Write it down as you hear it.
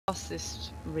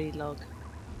Fastest relog.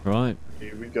 Right.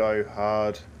 Here we go,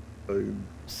 hard. Boom.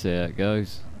 See how it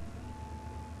goes.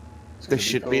 This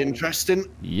should be interesting.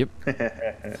 Yep.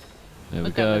 There we We're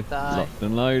go. gonna die. Locked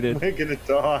and loaded. We're gonna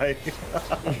die.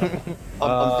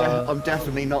 I'm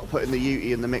definitely not putting the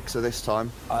Yuti in the mixer this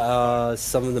time.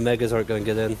 Some of the megas aren't going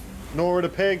to get in. Nor are the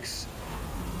pigs.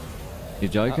 You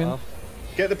joking?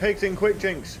 Get the pigs in quick,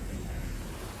 Jynxs.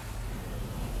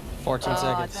 14 I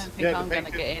seconds. don't think Yeah, I'm the gonna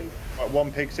pigs get in. Right,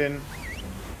 one pig's in.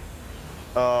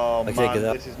 Oh I can't man, get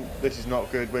up. this is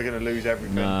not good. We're gonna lose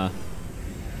everything. Nah.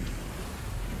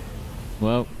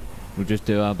 Well, we'll just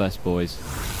do our best, boys.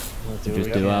 We'll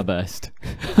just do our best. I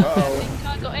Uh-oh. think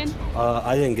I got in.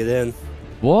 I didn't get in.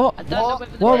 What? I don't know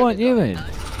whether the Why Raven weren't you got in?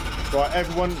 though. Right,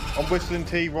 everyone, I'm whistling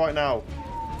T right now.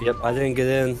 Yep, I didn't get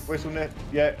in. Whistle Nick.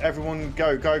 Yeah, everyone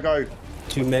go, go, go.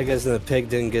 2 megas and a pig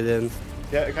didn't get in.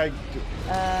 Yeah, okay.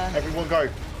 Everyone go.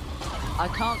 I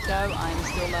can't go. I'm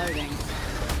still loading.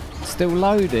 Still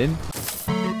loading?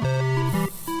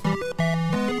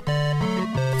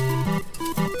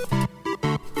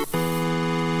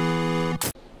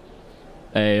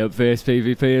 Hey up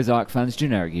VsPVP, ARK fans,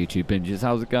 generic YouTube binges,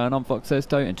 how's it going? I'm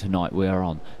Voxesto and tonight we are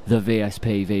on the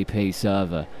VsPVP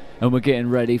server and we're getting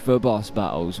ready for boss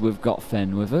battles. We've got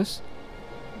Fen with us,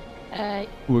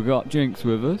 we've got Jynxs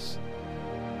with us.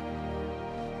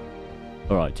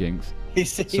 Alright Jynxs. He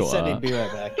said he'd be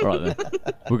right back. Right then.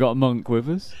 We've got Monk with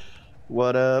us,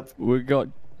 What up? we've got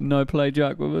No Play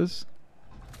Jack with us.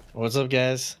 What's up,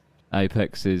 guys?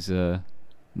 Apex is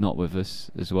not with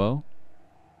us as well.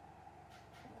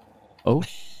 Oh,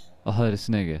 I heard a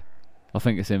snigger. I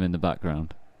think it's him in the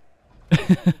background.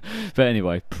 But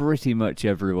anyway, pretty much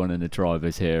everyone in the tribe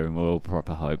is here and we'll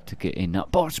proper hope to get in that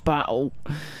boss battle.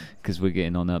 Because we're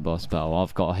getting on that boss battle.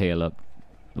 I've got to heal up,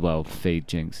 well, feed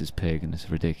Jynx's pig and it's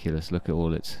ridiculous. Look at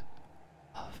all its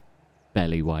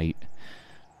belly weight.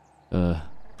 But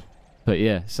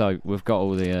yeah, so we've got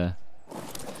all the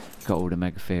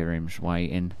megatheriums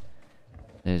waiting.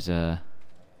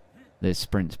 There's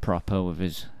Sprints proper with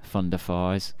his thunder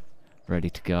fires ready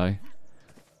to go,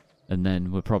 and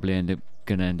then we're probably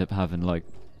gonna end up having like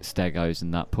stegos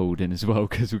and that pulled in as well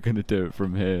because we're gonna do it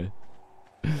from here.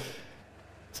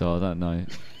 So I don't know.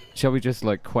 Shall we just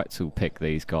like Quetzal pick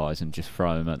these guys and just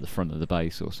throw them at the front of the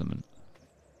base or something?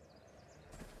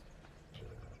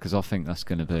 Because I think that's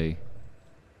gonna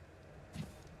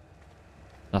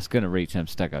reach them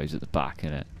stegos at the back,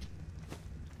 innit?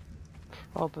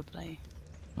 Probably.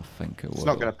 I think it will. It's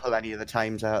not going to pull any of the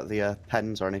tames out of the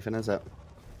pens or anything, is it?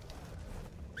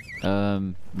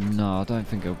 No, I don't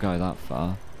think it'll go that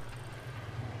far.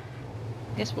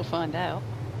 Guess we'll find out.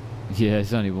 Yeah,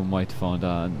 there's only one way to find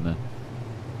out, isn't there?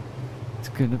 It's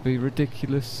gonna be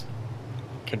ridiculous.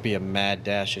 Could be a mad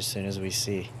dash as soon as we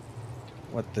see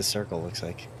what the circle looks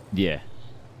like. Yeah.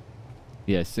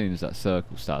 Yeah, as soon as that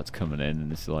circle starts coming in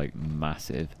and it's like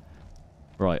massive.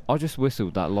 Right, I just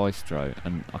whistled that Lystro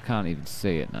and I can't even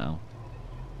see it now.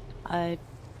 I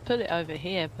put it over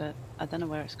here, but I don't know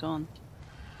where it's gone.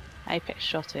 Apex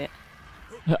shot it.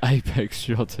 Apex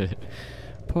shot it.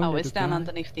 Oh, it's down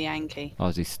underneath the Yankee. Oh,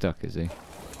 is he stuck, is he?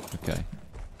 Okay.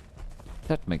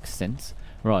 That makes sense.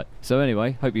 Right, so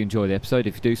anyway, hope you enjoy the episode.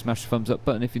 If you do, smash the thumbs up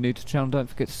button. If you're new to the channel, don't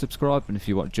forget to subscribe. And if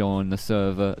you want to join the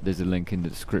server, there's a link in the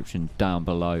description down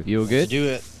below. You all good? Do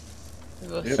it.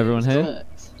 Yep. Everyone here?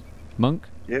 Monk?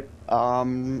 Yep.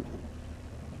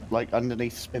 Like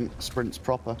underneath sprints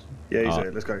proper. Yeah, he's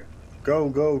there. Let's go. Go,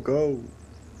 go, go.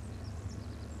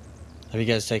 Have you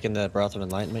guys taken the Broth of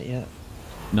Enlightenment yet?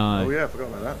 No. Oh yeah, I forgot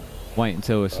about that. Wait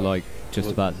until it's like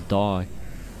just about to die.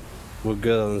 We're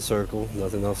good on the circle.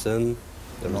 Nothing else in.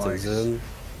 Everything's Nice. in.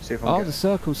 See if I Oh, can the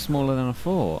circle's smaller than I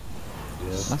thought. Yeah.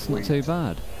 That's not too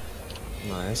bad.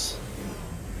 Nice.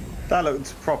 That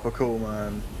looks proper cool,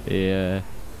 man. Yeah.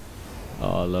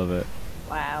 Oh, I love it.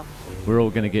 Wow. We're all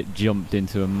going to get jumped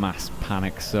into a mass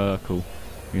panic circle.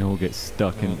 We all get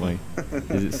stuck, ain't we?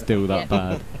 Is it still that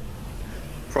bad?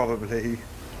 Probably.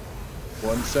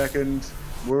 1 second.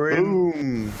 We're in.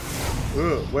 Boom!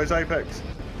 Ugh, where's Apex?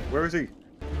 Where is he?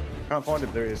 Can't find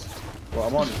him. There he is. Right,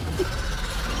 I'm on.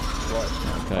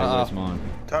 Right. Okay, where's mine?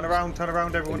 Turn around,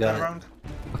 everyone, got turn it. around.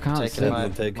 I can't see Taking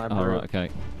it. pig. my Oh, brew. right, okay.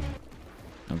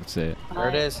 I can see it. There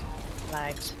it is.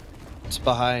 Lagged. It's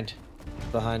behind.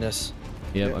 Behind us.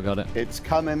 Yep, Yeah. I got it. It's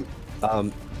coming.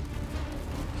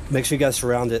 Make sure you guys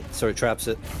surround it so it traps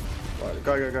it. Right,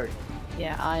 go, go, go.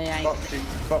 Yeah, I ain't.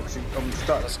 Boxing, I'm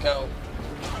stuck. Let's go.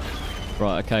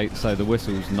 Right, okay, so the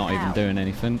whistle's not even Ow. doing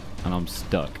anything, and I'm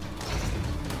stuck.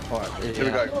 Alright, here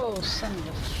we go. Oh, son of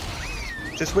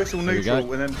a... Just whistle Here we neutral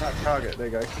go. and then back target. There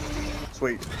you go.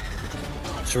 Sweet.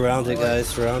 Surround it, guys.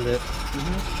 Surround it.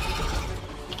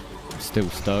 Still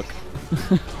stuck.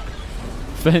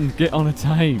 Fen, get on a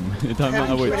tame. It don't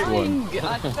matter which one.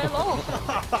 I fell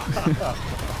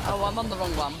off. Oh, I'm on the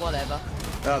wrong one. Whatever.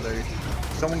 Oh, dude.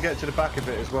 Someone get to the back of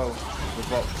it as well. With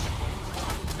Vox.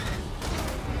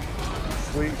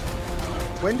 Sweet.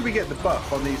 When do we get the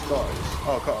buff on these guys?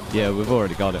 Oh, got 'em. Yeah, we've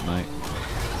already got it, mate.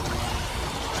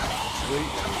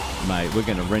 Sweet. Mate, we're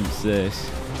gonna rinse this.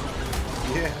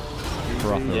 Yeah.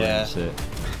 Proper Yeah. rinse it.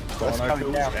 That's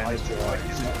coming down,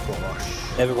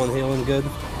 Everyone healing good?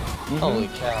 Holy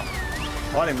cow. I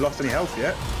haven't even lost any health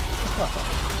yet.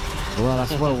 Well,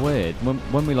 that's well weird.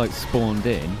 When we like spawned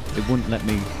in, it wouldn't let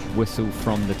me whistle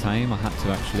from the tame. I had to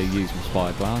actually use my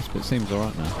spyglass, but it seems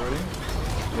alright now. Really?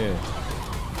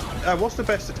 Yeah. What's the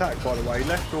best attack, by the way?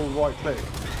 Left or right click?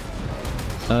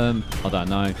 I don't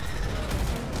know.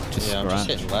 Just Yeah, I'm just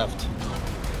scratch. hitting left.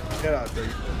 Yeah, that'll do.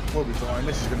 We'll be fine.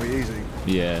 This is going to be easy.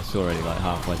 Yeah, it's already like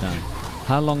halfway down.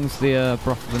 How long's the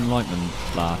Broth of Enlightenment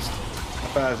last?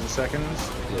 1,000 seconds.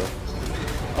 Yeah.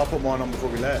 I'll put mine on before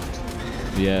we left.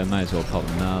 Yeah, may as well pop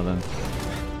them now then.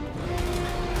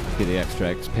 Get the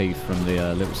extra XP from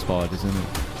the little spiders, isn't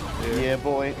it? Yeah,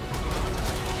 boy.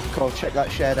 Cool, check that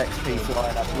shared XP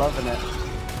flying up. Loving it.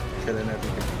 Killing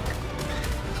everything.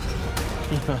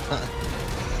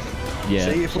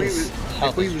 Yeah. See, if we was,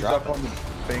 Health is up dropping. on the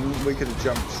thing, we could have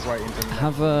jumped straight into the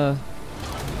next.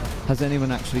 Has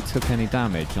anyone actually took any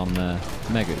damage on the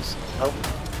megas? Nope.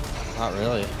 Not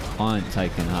really. I ain't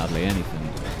taken hardly anything.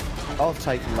 I've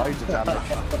taken loads of damage.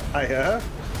 Hey, yeah?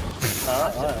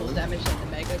 I took full damage at the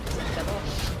mega because I fell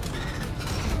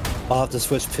off. I'll have to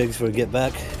switch pigs when we get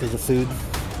back because of food.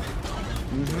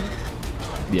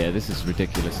 Yeah, this is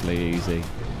ridiculously easy.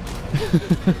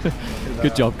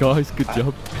 Good job, guys. Good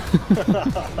job.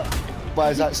 Well,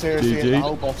 is that seriously GG. the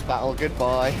whole boss battle?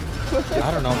 Goodbye.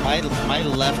 I don't know. My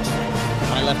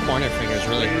left pointer finger is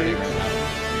really hurting right now.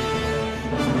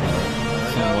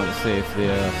 I want to see if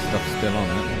the stuff's still on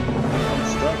it. I'm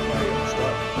stuck, mate. I'm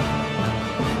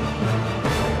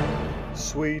stuck. It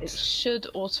Sweet. should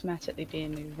automatically be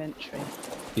in the inventory.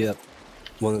 Yep.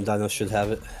 One of the dinos should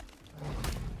have it.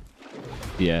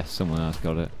 Yeah, someone else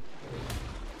got it.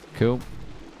 Cool.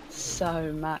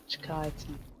 So much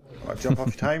chitin. Right, jump off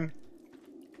your tame.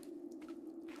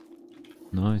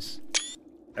 Nice.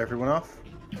 Everyone off.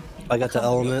 I got the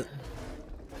element.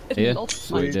 Yeah, Lost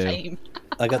my sweet deal. team.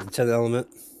 I got the 10 element.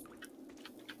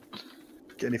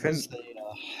 Get anything? What's the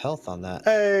health on that?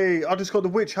 Hey, I just got the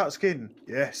witch hat skin.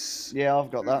 Yes. Yeah,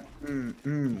 I've got that.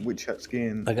 Witch hat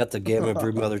skin. I got the Gamma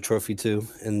Broodmother trophy too,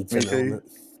 and 10 too. element.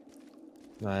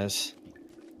 Nice.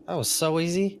 That was so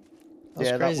easy. That was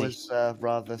Yeah, crazy. that was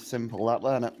rather simple, that,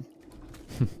 wasn't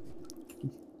it?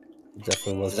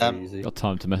 Definitely was Is that- easy. Got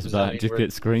time to mess Was about that and just any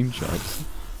get screenshots.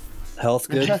 Health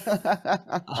good.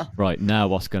 Right, now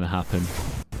what's going to happen?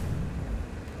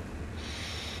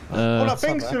 Oh, that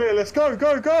thing's still here. Let's go,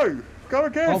 go, go. Go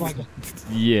again. Oh my god.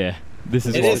 Yeah, this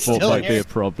is It what I is thought still might be here. a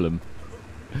problem.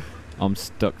 I'm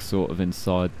stuck sort of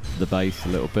inside the base a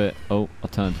little bit. Oh, I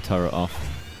turned the turret off.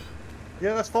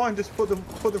 Yeah, that's fine. Just put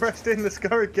the rest in. Let's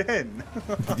go again.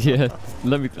 Yeah,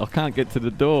 I can't get to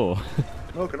the door.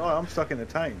 Nor can I. I'm stuck in the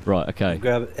tank. Right, okay.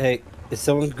 Grab it. Hey, if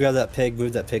someone can grab that pig,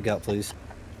 move that pig out, please.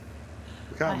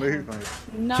 We can't move, mate.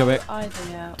 No Shall we-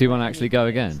 idea. Do you want to actually go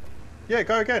again? Yeah,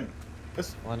 go again.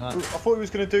 Why not? I thought we was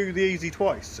going to do the easy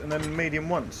twice and then medium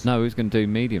once. No, we was going to do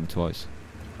medium twice.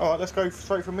 Alright, let's go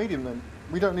straight for medium then.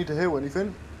 We don't need to heal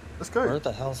anything. Let's go. Where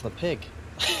the hell's the pig?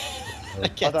 I I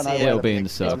can't don't know see where it. It'll the be in the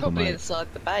pig's circle, Probably mate. inside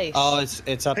the base. Oh,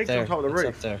 it's up Pig's on there. top of the It's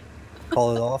roof. up there.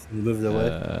 Call it off and move it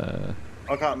away.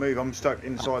 I can't move. I'm stuck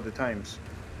inside the tames.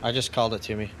 I just called it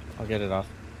to me. I'll get it off.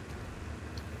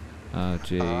 Oh,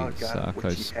 gee, Oh, God, Sarko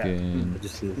witchy hat. skin. I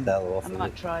just need the tallow off I of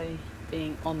might it. try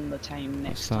being on the tame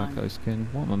next Sarko time. skin.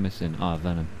 What am I missing? Ah,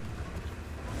 venom.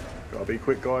 Gotta be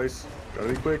quick, guys. Gotta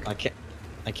be quick.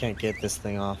 I can't get this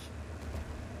thing off.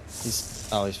 He's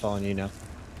following you now.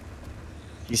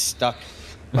 He's stuck.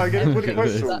 Oh, get it really Look at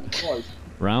close to this. him. Guys,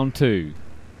 Round 2.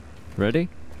 Ready?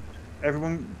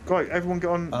 everyone get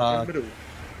on in the middle.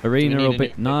 Arena need will a be...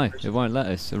 new No, pictures? it won't let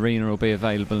us. Arena will be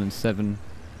available in 7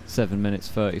 minutes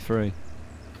 33.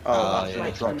 Oh, yeah. the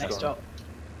Wait for the drop's next gone. drop.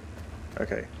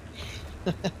 Okay.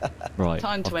 Right,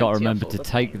 Time to I've got to empty remember off to all the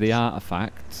take the things.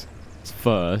 artifact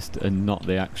first and not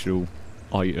the actual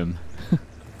item.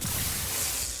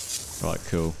 Right,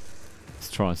 cool. Let's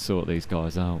try and sort these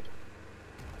guys out.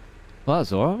 Well,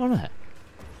 that's alright, wasn't it?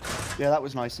 Yeah, that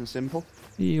was nice and simple.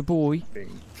 Yeah, boy.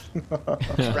 Bing.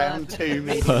 Round 2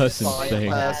 medium Person spider thing.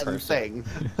 person thing.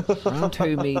 Round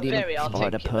 2 medium Very spider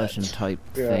articulate. person type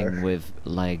Yeah. thing with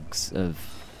legs of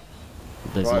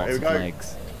There's Right, lots here of we go.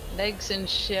 legs. Legs and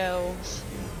shells.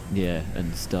 Yeah,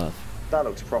 and stuff. That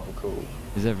looks proper cool.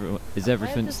 Is Where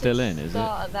everything does still it in? Is it?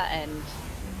 start at that end?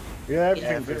 Yeah, Yeah,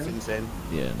 everything's in. everything's in.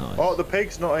 Yeah, nice. Oh, the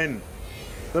pig's not in.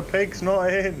 The pig's not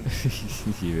in.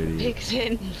 You idiot. Pigs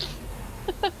in.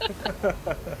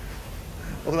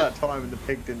 All that time and the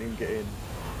pig didn't even get in.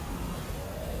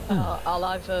 I'll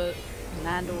either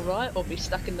land all right or be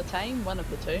stuck in the tame. One of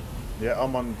the two. Yeah,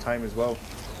 I'm on Tame as well.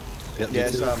 Yep, Yeah,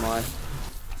 me too. so am I.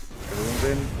 Everyone's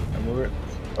in, and we're in.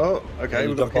 Oh, okay, You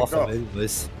we've got jump kicked off.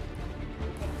 anyways.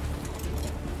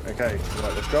 Okay,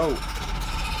 right, let's go.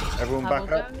 Everyone I will back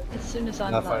go up. as soon as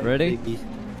I'm Have fun. done. Ready? Piggy.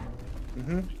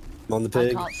 Mhm. I'm on the I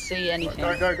pig. can't see anything.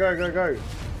 Go, go, go, go, go.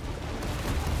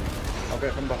 I'll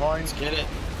get from behind. Get it.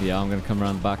 Yeah, I'm gonna come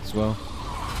around the back as well.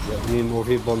 Yep, we need more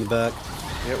people on the back.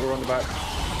 Yeah, we're on the back.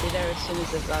 I'll be there as soon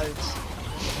as there's loads.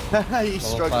 He's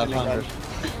struggling 500. again.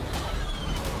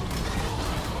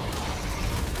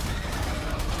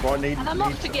 Right, need. And I'm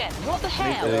off again. What the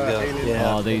hell? There you go. healing.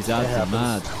 Yeah, Oh, these that ads are happens.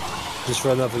 mad. Just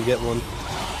run up and get one.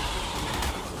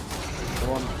 Come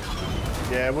on.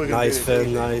 Yeah, we're gonna Nice, do this Finn,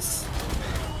 easy. nice.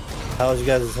 How's you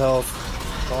guys' health?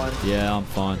 Fine. Yeah, I'm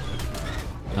fine.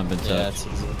 Haven't been Yeah, touched.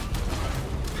 it's easy.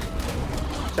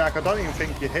 Jack, I don't even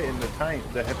think you're hitting the tank,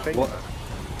 the head thing. What?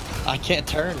 I can't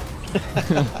turn.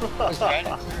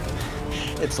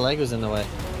 Its leg was in the way.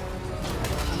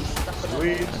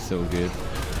 Sweet. That's all good.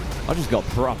 I just got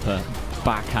proper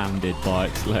backhanded by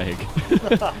its leg.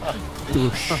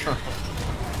 Whoosh.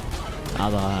 How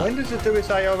the When does it do its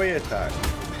AoE attack?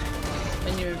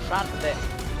 When you're in front of it.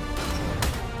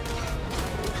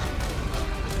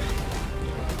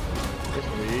 This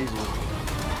will be easy.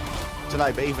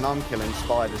 Dunno, but even I'm killing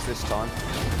spiders this time.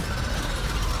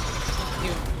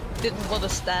 You didn't want to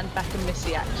stand back and miss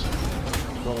the action.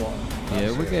 Go on. Yeah,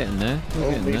 That's we're it. getting there. We're Oh,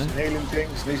 getting need some there. healing,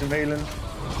 Jynxs. Need some healing.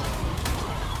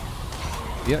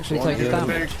 You actually Go on, take heal the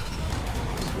damage. pig.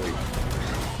 Sweet.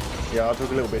 Yeah, I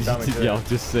took a little bit of damage there. Yeah, I've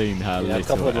just seen how Yeah, a little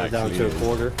couple it of them are down actually to a is.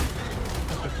 quarter.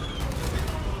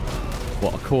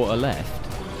 What, a quarter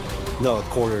left? No, a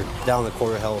quarter. Down a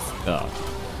quarter health. Oh,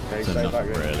 Okay, so stay nothing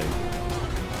back then. really.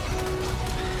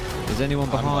 Is anyone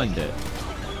behind it?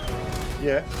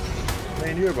 Yeah.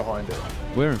 Me and you are behind it.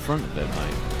 We're in front of it,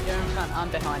 mate. You're in front, I'm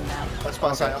behind now. That's why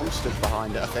I say I'm stood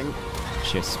behind it, I think.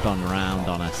 She spun round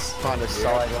on us. Kind of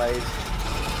sideways.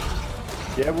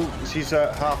 Yeah, well, she's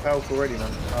half health already,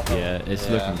 man. Half health. Yeah, it's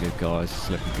Yeah. looking good, guys. It's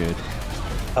looking good.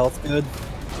 Health good.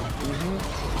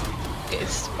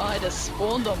 It's spider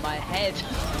spawned on my head.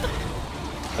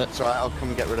 That's alright, I'll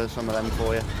come get rid of some of them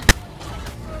for you.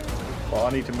 Well, I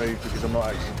need to move because I'm not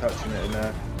actually touching it in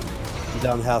there. I'm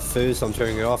down half food, so I'm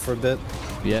turning it off for a bit.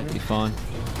 Yeah, you're fine.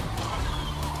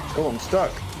 Oh, I'm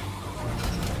stuck.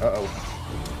 Uh-oh.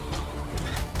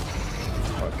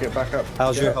 Right, get back up.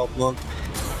 How's Get your up. health, Monk?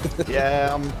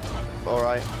 Yeah, I'm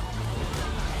alright.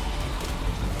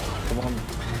 Come on.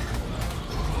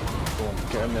 Come on,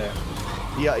 get in there.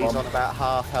 Yeah, he's on about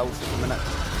half health at the minute.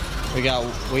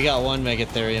 We got one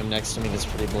megatherium next to me that's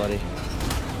pretty bloody.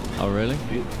 Oh, really?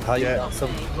 How you Yeah. got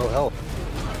some low health?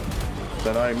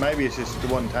 Don't know, maybe it's just the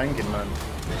one tanking, man.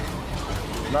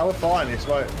 No, we're fine. It's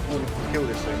like, we'll kill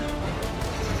this thing.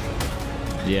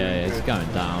 Yeah, it's Good. going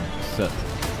down. It's at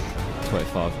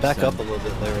 25%. Back up a little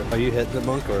bit there. Are you hitting the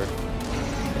Monk or?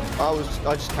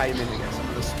 I just came in to get some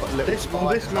of the little This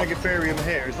spiders. megatherium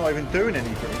here is not even doing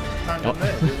anything. Hang on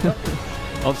there, doing nothing.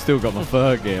 I've still got my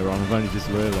fur gear on. I've only just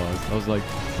realised. I was like,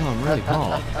 oh, I'm really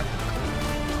hot.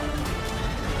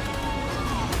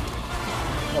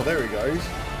 Oh, there he goes.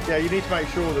 Yeah, you need to make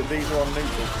sure that these are on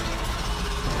neutral.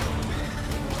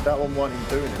 That one wasn't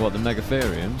even doing it. What, the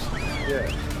megatheriums? Yeah.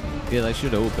 Yeah, they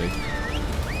should all be.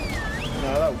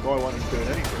 No, that guy wasn't even doing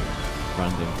anything.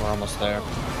 Random. We're almost there.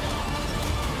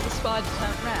 The spider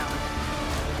turned round.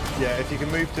 Yeah, if you can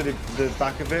move to the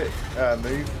back of it,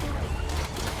 move.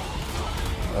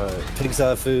 Pigs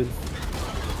out of food.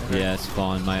 Yeah, it's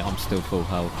fine, mate. I'm still full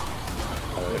health.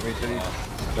 Let me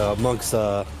see. Monk's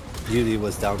Yuti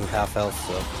was down to half health,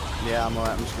 so. Yeah, I'm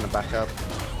alright, I'm just gonna back up.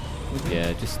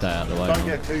 Yeah, just stay out of the way. Don't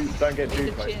man. get too Need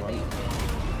a close, man.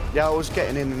 cheerleader. Yeah, I was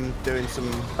getting in and doing some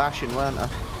bashing, weren't I?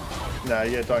 No,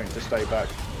 yeah, don't. Just stay back.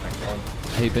 Hang on.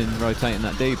 Have you been rotating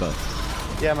that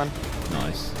debuff? Yeah, man.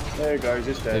 Nice. There it goes.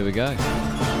 It's dead. Here we go. Boom.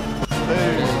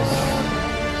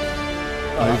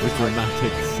 Over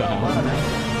dramatic sound.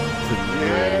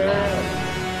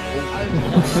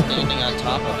 Standing on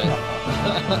top of it.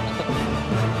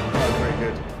 Oh,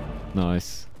 very good.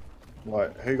 Nice.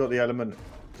 Right, who got the element?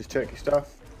 Just check your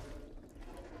stuff.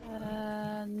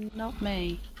 Not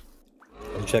me.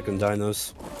 I'm checking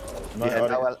dinos. No, Yeah,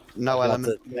 I- no Got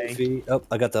element. the for me. feet. Oh,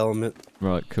 I got the element.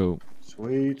 Right, cool.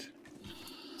 Sweet.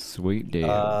 Sweet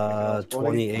deal.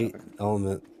 28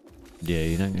 element. Yeah,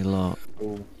 you don't get a lot.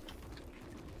 Cool.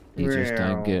 You just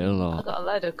don't get a I lot. got a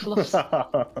load of cloth.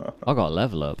 I got a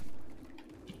level up.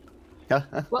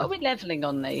 What are we levelling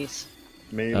on these?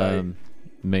 Melee.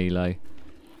 Melee.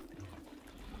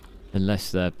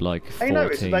 Unless they're like I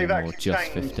noticed 14 they've or actually just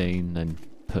changed- 15, then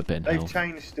put a bit in They've health.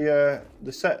 changed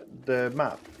the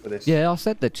map for this. Yeah, I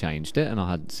said they changed it, and I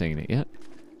hadn't seen it yet.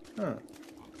 Huh.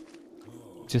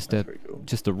 Just That's a pretty cool.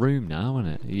 just a room now,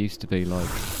 isn't it? It used to be like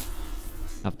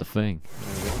have the thing.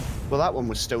 Well, that one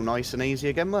was still nice and easy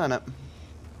again, weren't it?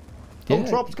 Oh, Yeah.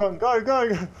 drop's gone. Go, go.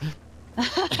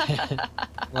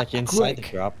 Like inside Quick.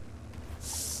 the drop.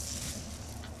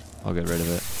 I'll get rid of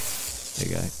it. There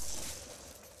you go.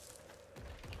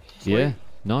 Sweet. Yeah,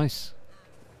 nice.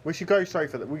 We should go straight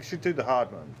for that. We should do the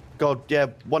hard one. God, yeah,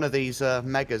 one of these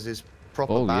megas is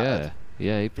proper Oh battered.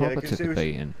 yeah, he proper 'cause took it a was-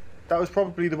 beating. That was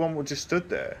probably the one that just stood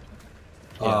there.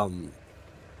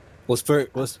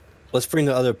 Let's bring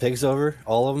the other pigs over,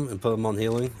 all of them, and put them on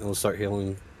healing, and we'll start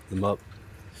healing them up.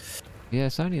 Yeah,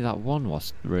 it's only that one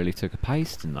was really took a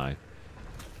pasting though.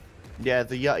 Yeah,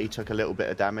 the Yuti took a little bit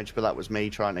of damage, but that was me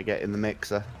trying to get in the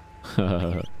mixer.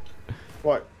 Right.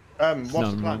 What's No,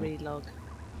 the no. plan? Relog.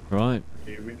 Right,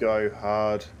 Here we go.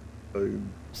 Hard. Boom.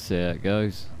 see how it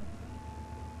goes.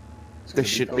 It's gonna This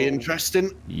should be cool.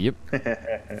 interesting. Yep, We're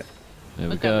there we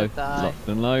We're go. gonna die. Locked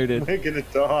and loaded. gonna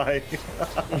die.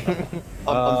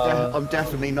 I'm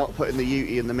definitely not putting the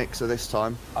Yuti in the mixer this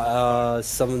time.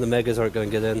 Some of the megas aren't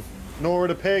going to get in. Nor are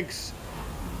the pigs.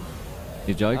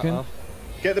 You joking? Uh-oh.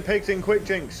 Get the pigs in quick,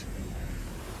 Jynx.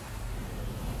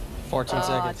 14 I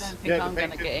seconds. don't think Yeah, the I'm gonna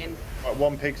pigs get in. Right,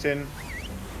 one pig's in.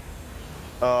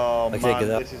 Oh I can't man, get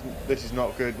up. this is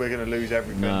not good. We're gonna lose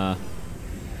everything. Nah.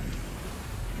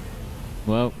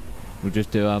 Well, we'll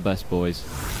just do our best, boys.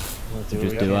 We'll do We'll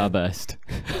just what we do can. our best.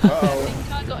 I Uh-oh.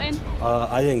 think I got in.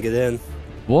 I didn't get in.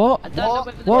 What? I don't know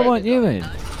whether the Why others weren't you got in?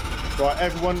 though. Right,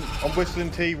 everyone, I'm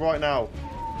whistling T right now.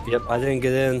 Yep, I didn't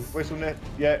get in. Whistle it.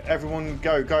 Yeah, everyone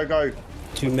go, go, go.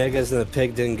 2 megas and a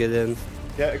pig didn't get in.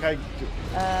 Yeah, okay.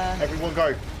 Everyone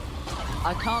go.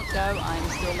 I can't go. I'm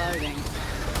still loading.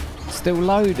 Still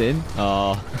loading?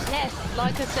 Oh, Yes,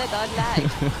 like I said, I lagged.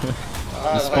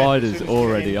 The spider's as soon as you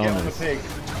already get on on the us. pig.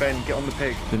 Ben, get on the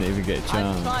pig. didn't even get a I'm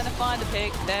chance. trying to find a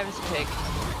pig. There is a pig.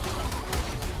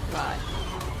 Right.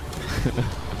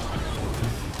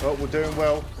 Oh, we're doing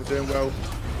well. We're doing well.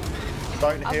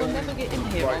 Don't I heal. will never get in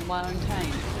here Right. on my own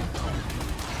Tame.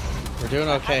 We're doing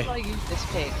okay. How do I use this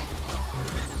pig?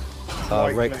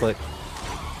 Right click.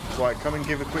 Right, come and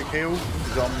give a quick heal,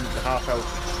 because I'm half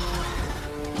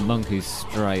health. Monkey's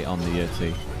straight on the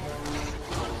Yuti.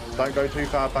 Don't go too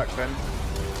far back, Ben.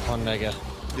 1 mega.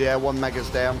 Yeah, 1 mega's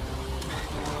down.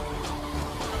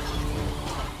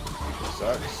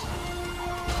 Sucks.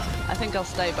 I think I'll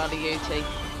stay by the UT.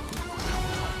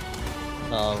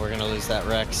 Oh, we're gonna lose that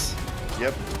Rex.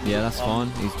 Yep. Yeah, that's fine.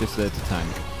 He's just there to tank.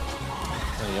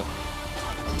 Oh, yep.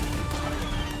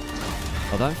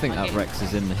 I don't think that Okay. Rex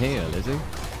is in the heal, is he?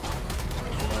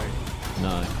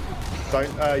 No.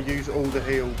 Don't use all the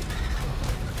heal.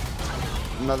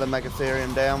 Another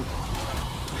megatherium down.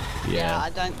 Yeah, I Yeah.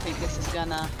 don't think this is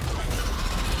gonna.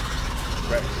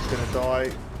 Rex is gonna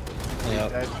die. He's Yep.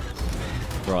 dead.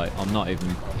 Right, I'm not even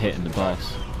hitting the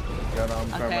boss. Yeah, no, I'm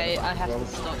going Okay, back I as have well. to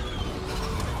stop.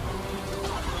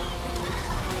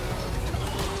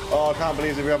 Oh, I can't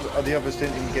believe the others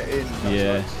didn't even get in. That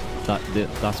Yeah, sucks.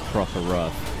 that's proper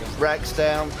rough. Rex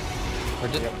down.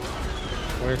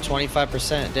 We're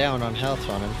 25% down on health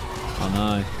on him. I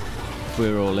know. If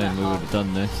we were all in, we would have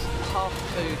done this. Half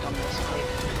food on this pig.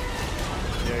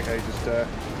 Yeah, okay,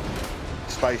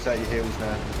 just space out your heals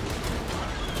now.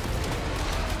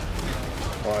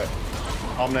 Right.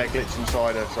 I'm there glitch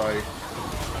insider, so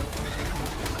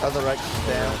Other Rex is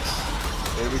down.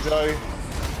 here we go.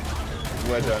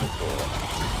 We're done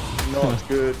for. Not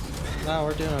good. No,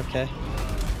 we're doing okay.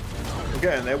 We're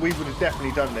getting there. We would have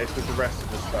definitely done this with the rest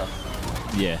of the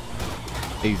stuff. Yeah,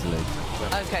 easily.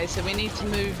 Okay, so we need to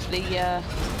move the.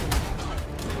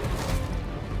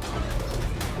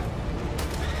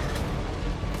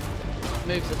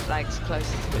 Move the flags closer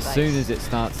to the As base. soon as it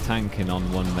starts tanking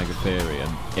on one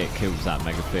megatherium, it kills that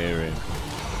megatherium.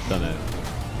 Done it.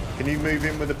 Can you move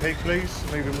in with the pig, please?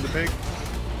 Move in with the pig.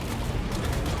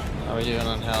 How are we doing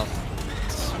on health?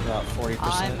 It's about 40%.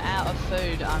 I'm out of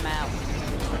food. I'm out.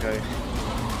 Okay.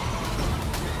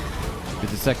 Did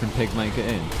the second pig make it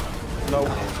in? No.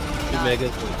 2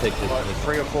 megas and a pig didn't Like get in.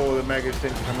 3 or 4 of the megas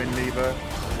didn't come in neither.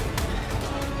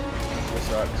 This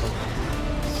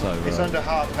sucks. so It's right. under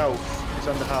half health. It's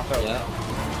under half health.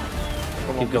 Yeah.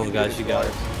 Come Keep we going, can do guys, this, you got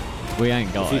it. We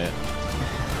ain't got If you- it.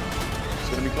 It's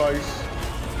gonna be close.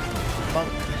 Monk,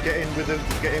 get in with the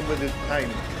Tame.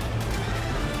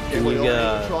 Can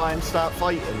you Try and start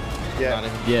fighting. Yeah,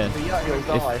 Yeah. The Yeti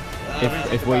will die.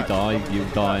 If we die, you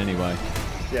die anyway.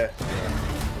 yeah.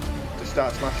 Just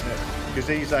start smashing it. Because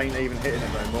these ain't even hitting it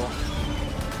no more.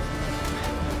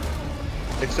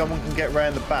 If someone can get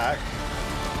round the back.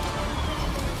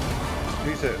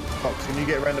 Who's it? Fox, can you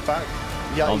get round the back?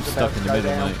 Yeti's I'm about stuck to in the go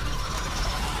middle, down. mate.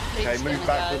 Okay, Leeds move gonna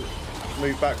back. go.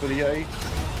 Move back with the Yeti.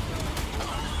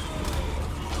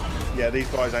 Yeah, these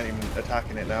guys ain't even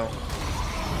attacking it now.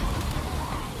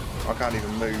 I can't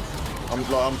even move. I'm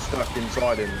stuck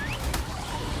inside him.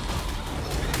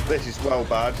 This is well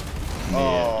bad.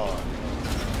 Oh,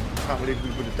 can't believe we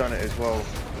would have done it as well.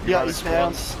 Yeah, he's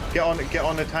down. Get on the Tame. Get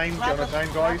on the Tame,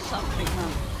 Grab guys. something,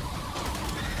 man.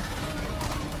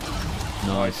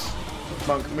 Nice.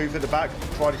 Monk, move to the back.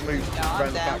 Try to move No, I'm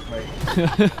around the down.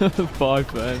 back, mate. Bye,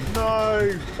 Ben.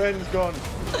 No, Ben's gone.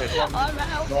 Yes, I'm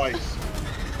out. nice.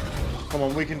 Come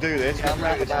on, we can do this. Yeah, We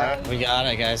can do this now. We got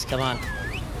it, guys. Come on.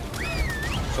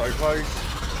 So close.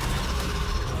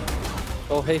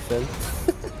 Oh, hey, Finn.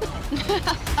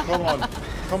 Come on.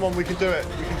 Come on, we can do it.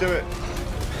 We can do it.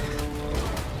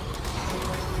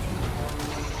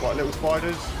 What, little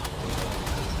spiders?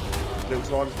 Little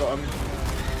spiders got them.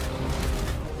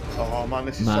 Oh man,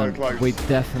 this is so Man, close. we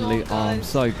definitely. Come on, I'm guys.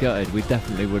 so gutted. We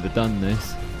definitely would have done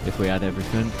this if we had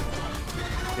everything.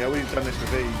 Yeah, we've done this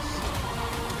with these.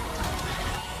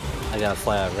 I gotta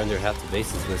fly out, render half the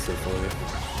bases missing for me.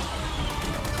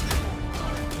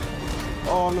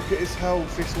 Oh, look at his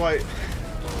health. It's like...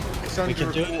 It's under can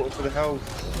a do it. quarter for the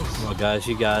health. Come on, guys,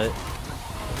 you got it.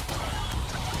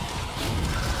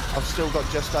 I've still got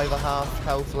just over half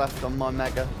health left on my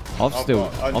mega. I'm I've still.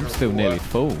 got I'm under still a nearly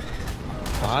quarter.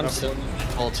 full. I'm still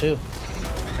full too.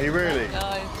 Are you really?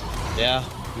 Guys, Yeah.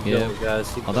 Keep Yeah. going,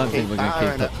 guys. Keep I don't going. think we're gonna keep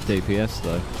firing up the DPS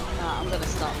though. nah, I'm gonna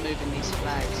start moving these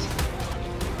flags.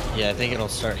 Yeah, I think it'll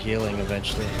start healing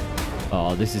eventually.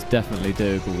 Oh, this is definitely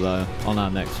doable though. On our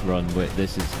next run,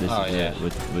 this is Oh, it. yeah.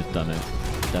 We've done it.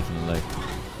 Definitely.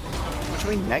 What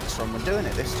do you mean next one? We're doing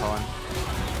it this time.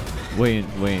 We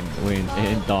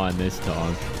ain't dying this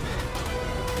time.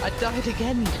 I died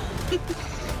again.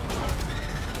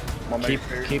 My mate Keep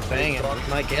food. keep banging. We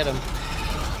might get him.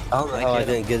 I don't know how I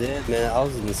didn't get in, man. I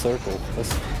was in the circle.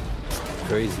 That's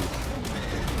crazy.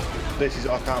 This is...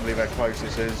 I can't believe how close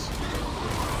this is.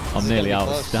 I'm is nearly gonna out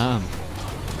be of close. stam.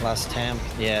 Last Tam.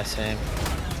 Yeah, same.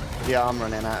 Yeah, I'm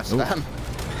running out of Ooh. stam.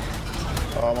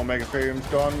 Oh, my megatherium's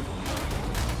gone.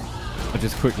 I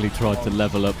just quickly tried to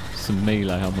level up some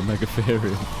melee on the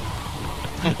megatherium.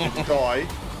 Die.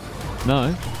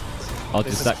 No.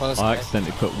 This is close, I guys.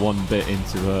 accidentally put one bit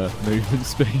into movement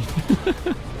speed.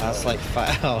 That's like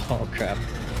 5. Oh crap.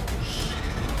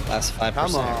 Last 5%.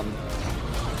 Come on.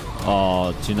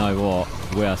 Oh, do you know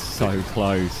what? We are so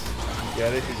close. Yeah,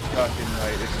 this is gutting,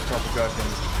 mate. This is proper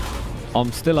gutting.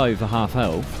 I'm still over half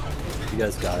health. You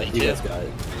guys got it. Me You too. guys got it.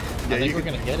 Yeah, I think you we're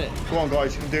can... gonna get it. Come on,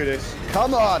 guys. You can do this.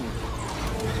 Come on!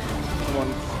 Come on.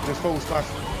 Just full smash.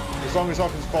 As long as I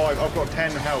can survive, I've got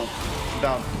 10 health. I'm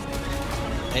done.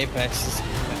 Apex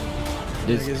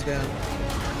is There's- down.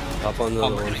 Hop on Oh,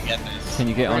 another we're one. gonna get this. Can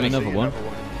you get We're on gonna another see one?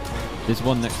 There's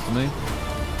one next to me.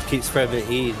 Keep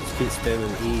spreading E. Just keep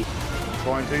spamming E.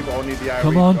 Trying to, but I'll need the AoE.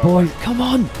 Come on, so- boys. Come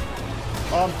on.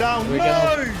 I'm down. Here we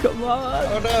No! Come on.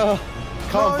 Oh no!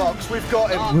 Come on, Vox, we've got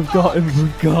him! We've got him.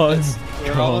 We've got him.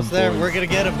 We're Come almost on, there. boys. We're gonna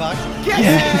get him, Box.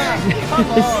 Yeah! Come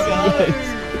on!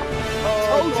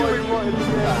 Oh, Told you we wanted to do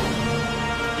that.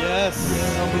 Yes.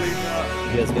 I believe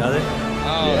that. You guys got it?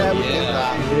 Oh Yeah, yeah. we did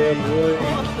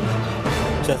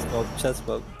that. Chest bump, chest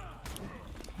bump.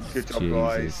 Good job, Jesus.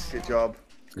 guys. Good job.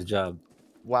 Good job.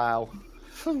 Wow.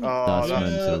 Oh, That's that's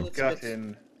mental. let's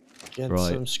gutting. Get Right.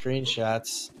 some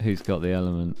screenshots. Who's got the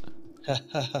element?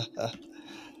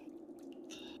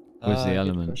 Where's the Good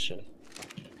element? question.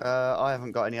 I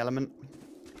haven't got any element.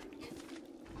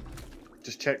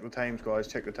 Just check the tames, guys.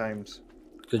 Check the tames.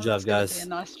 Good job, It's gonna be guys. a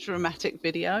nice dramatic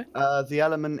video. The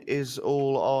element is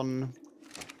all on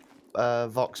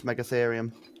Vox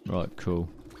Megatherium. Right, cool.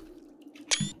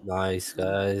 Nice,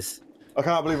 guys. I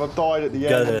can't believe I died at the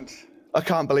Got end. I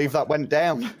can't believe that went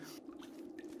down.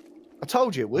 I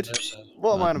told you it would. There's a-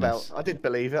 What am I on Madness. about? I did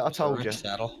believe it. I told you. Rick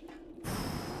saddle.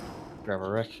 Grab a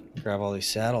Rick. Grab all these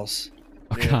saddles.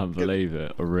 I Yeah, can't good. believe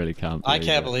it. I really can't I believe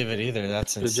can't it. believe it either.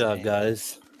 That's Good insane. job,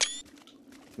 guys.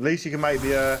 At least you can make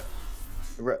the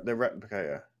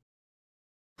replicator.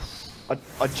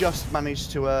 I just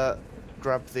managed to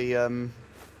grab the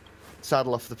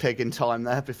saddle off the pig in time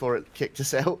there before it kicked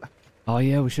us out. Oh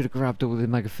yeah, we should have grabbed all the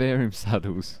megatherium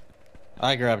saddles.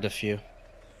 I grabbed a few.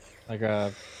 I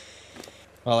grabbed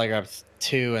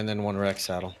 2 and then 1 Rex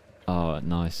saddle. Oh,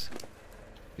 nice.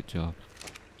 Good job.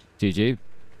 GG.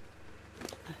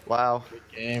 Wow.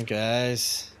 Game,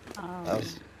 guys. Oh.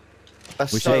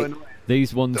 That's We so should- annoying.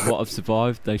 These ones what have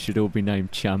survived, they should all be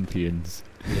named champions.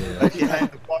 Yeah,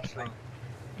 the BOSHLY.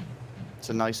 It's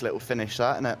a nice little finish,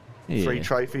 that, isn't it? Yeah. 3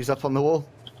 trophies up on the wall.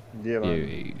 Yeah, man.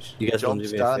 Huge. You guys want to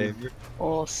Job's do me a done. favor?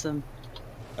 Awesome.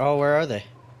 Oh, where are they?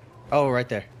 Oh, right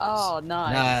there. Oh,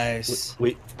 nice. Nice.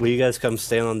 Will you guys come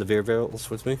stand on the beer barrels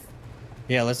with me?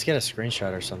 Yeah, let's get a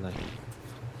screenshot or something.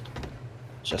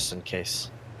 Just in case.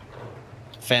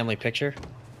 Family picture?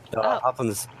 Oh. Hop on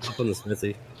this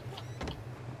smithy.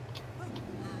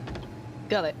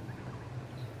 Got it.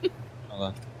 Hold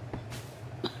on.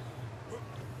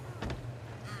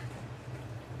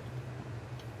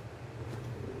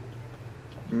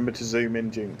 Remember to zoom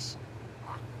in, Jynxs.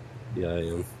 Yeah, I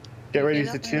am. Get ready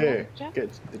Get to up there, chair. Jack.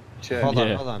 Get the chair. Hold on,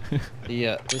 Yeah. hold on.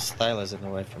 This style is in the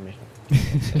way for me.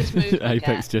 Just move the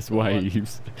Apex cat. just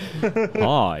waves.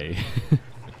 Hi.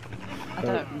 I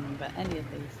don't remember any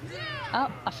of these.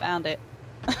 Oh, I found it.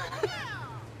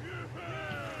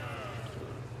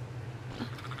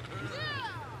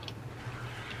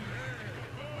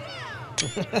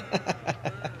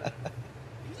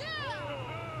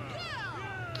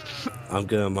 I'm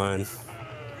good on mine.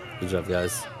 Good job,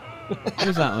 guys.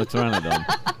 Who's that on a pteranodon?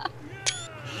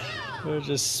 We're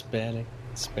just spamming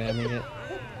it.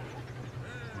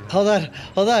 Hold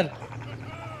on.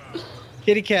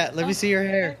 Kitty cat, let me see your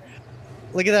hair.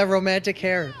 Look at that romantic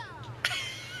hair.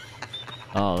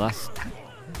 Oh, that's...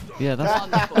 Yeah, that's...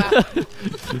 Wonderful.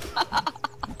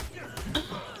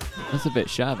 That's a bit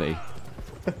shabby.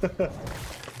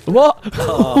 What?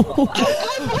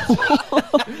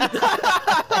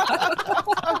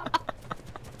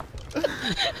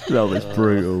 That was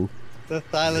brutal. The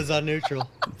style is on neutral.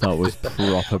 That was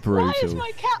proper Why is brutal.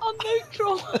 my cat on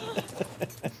neutral?